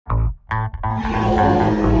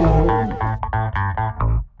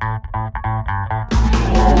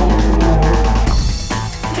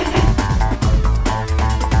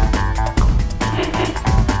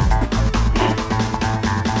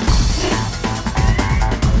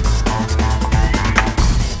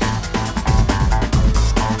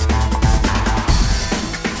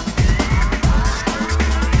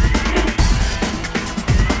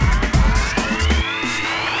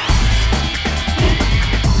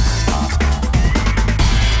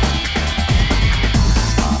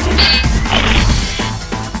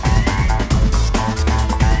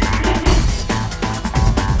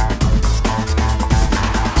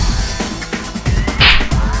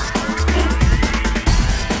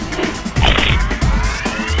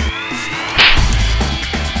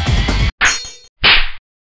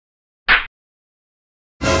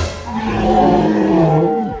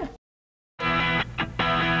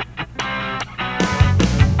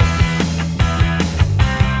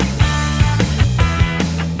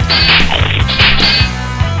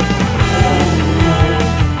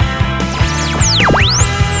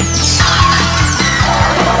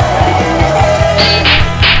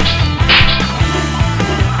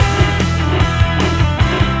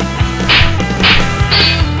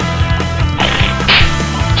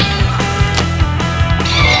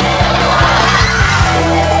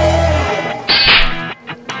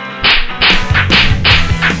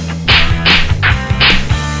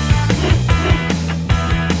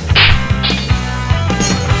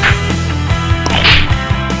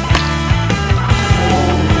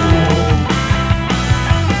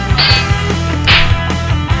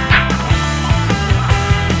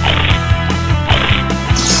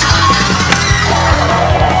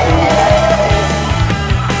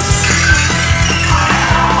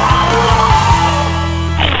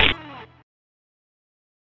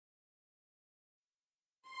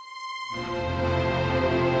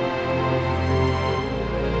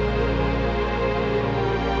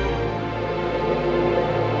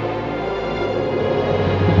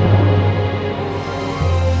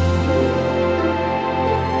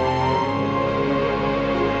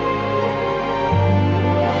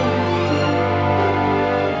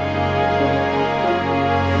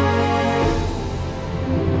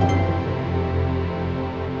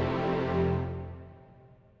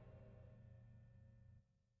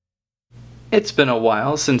It's been a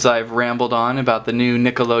while since I've rambled on about the new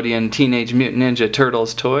Nickelodeon Teenage Mutant Ninja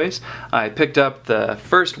Turtles toys. I picked up the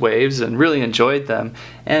first waves and really enjoyed them,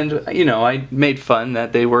 and you know, I made fun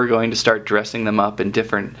that they were going to start dressing them up in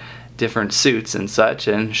different suits and such,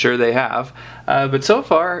 and sure they have. But so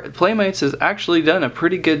far, Playmates has actually done a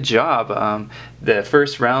pretty good job. The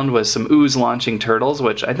first round was some ooze launching turtles,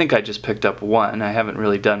 which I think I just picked up one. I haven't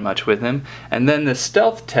really done much with him. And then the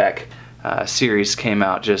Stealth Tech series came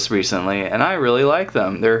out just recently, and I really like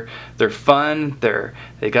them. They're fun.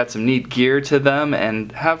 They got some neat gear to them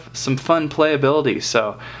and have some fun playability.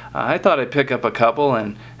 So I thought I'd pick up a couple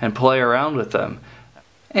and play around with them.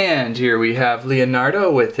 And here we have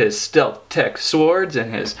Leonardo with his Stealth Tech swords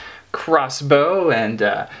and his crossbow and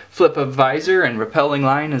flip-up visor and repelling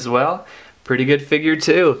line as well. Pretty good figure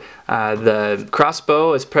too. The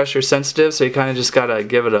crossbow is pressure sensitive, so you kind of just gotta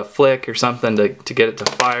give it a flick or something to get it to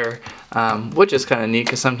fire, which is kind of neat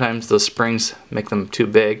because sometimes those springs make them too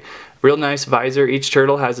big. Real nice visor. Each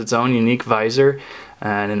turtle has its own unique visor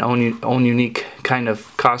and an own unique kind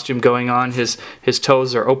of costume going on. His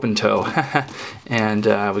toes are open toe. And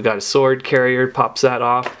we got a sword carrier, pops that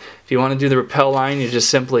off. If you want to do the rappel line, you just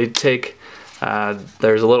simply take,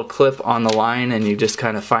 there's a little clip on the line, and you just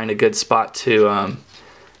kind of find a good spot to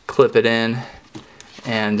clip it in,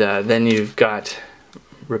 and then you've got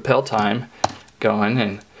rappel time going,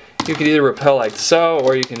 and you can either rappel like so,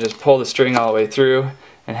 or you can just pull the string all the way through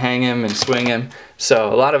and hang him and swing him.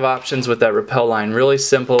 So a lot of options with that rappel line. Really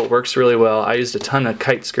simple, it works really well. I used a ton of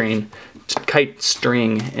kite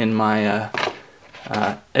string in my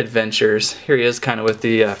adventures. Here he is kind of with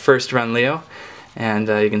the first run Leo, and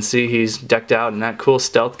you can see he's decked out in that cool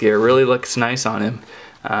stealth gear. Really looks nice on him.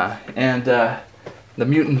 The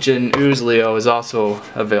Mutant Gen Ooze Leo is also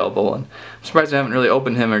available, and I'm surprised I haven't really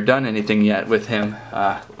opened him or done anything yet with him.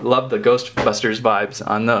 Love the Ghostbusters vibes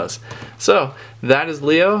on those. So that is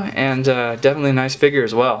Leo, and definitely a nice figure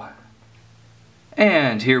as well.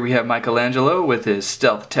 And here we have Michelangelo with his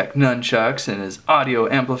Stealth Tech nunchucks and his audio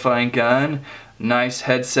amplifying gun. Nice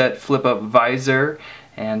headset flip-up visor,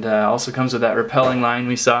 and also comes with that repelling line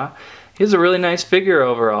we saw. He's a really nice figure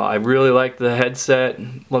overall. I really like the headset.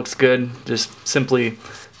 Looks good. Just simply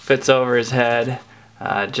fits over his head.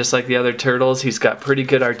 Just like the other turtles, he's got pretty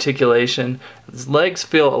good articulation. His legs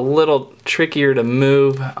feel a little trickier to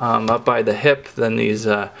move up by the hip than these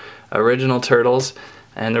original turtles.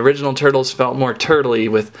 And the original turtles felt more turtly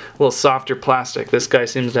with a little softer plastic. This guy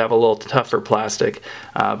seems to have a little tougher plastic.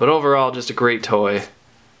 But overall, just a great toy.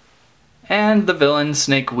 And the villain,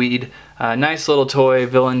 Snakeweed. Nice little toy,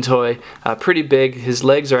 villain toy. Pretty big. His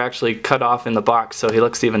legs are actually cut off in the box, so he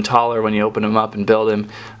looks even taller when you open him up and build him.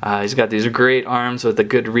 He's got these great arms with a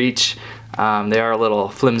good reach. They are a little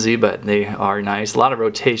flimsy, but they are nice. A lot of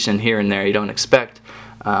rotation here and there you don't expect.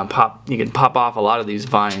 You can pop off a lot of these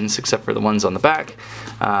vines, except for the ones on the back.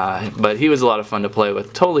 But he was a lot of fun to play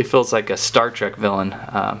with. Totally feels like a Star Trek villain.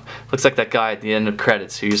 Looks like that guy at the end of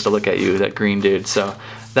credits who used to look at you, that green dude. So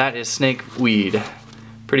that is Snakeweed.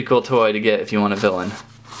 Pretty cool toy to get if you want a villain.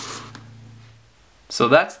 So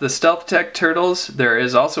that's the Stealth Tech Turtles. There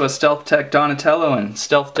is also a Stealth Tech Donatello and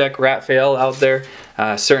Stealth Tech Raphael out there.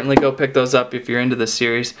 Certainly go pick those up if you're into this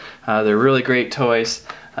series. They're really great toys.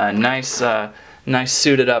 Nice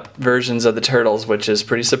suited up versions of the Turtles, which is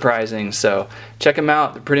pretty surprising. So check them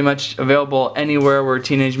out. They're pretty much available anywhere where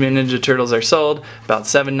Teenage Mutant Ninja Turtles are sold. About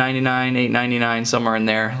 $7.99, $8.99, somewhere in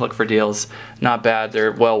there. Look for deals. Not bad.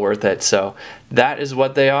 They're well worth it. So that is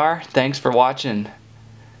what they are. Thanks for watching.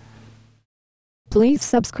 Please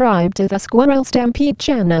subscribe to the Squirrel Stampede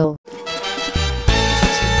channel.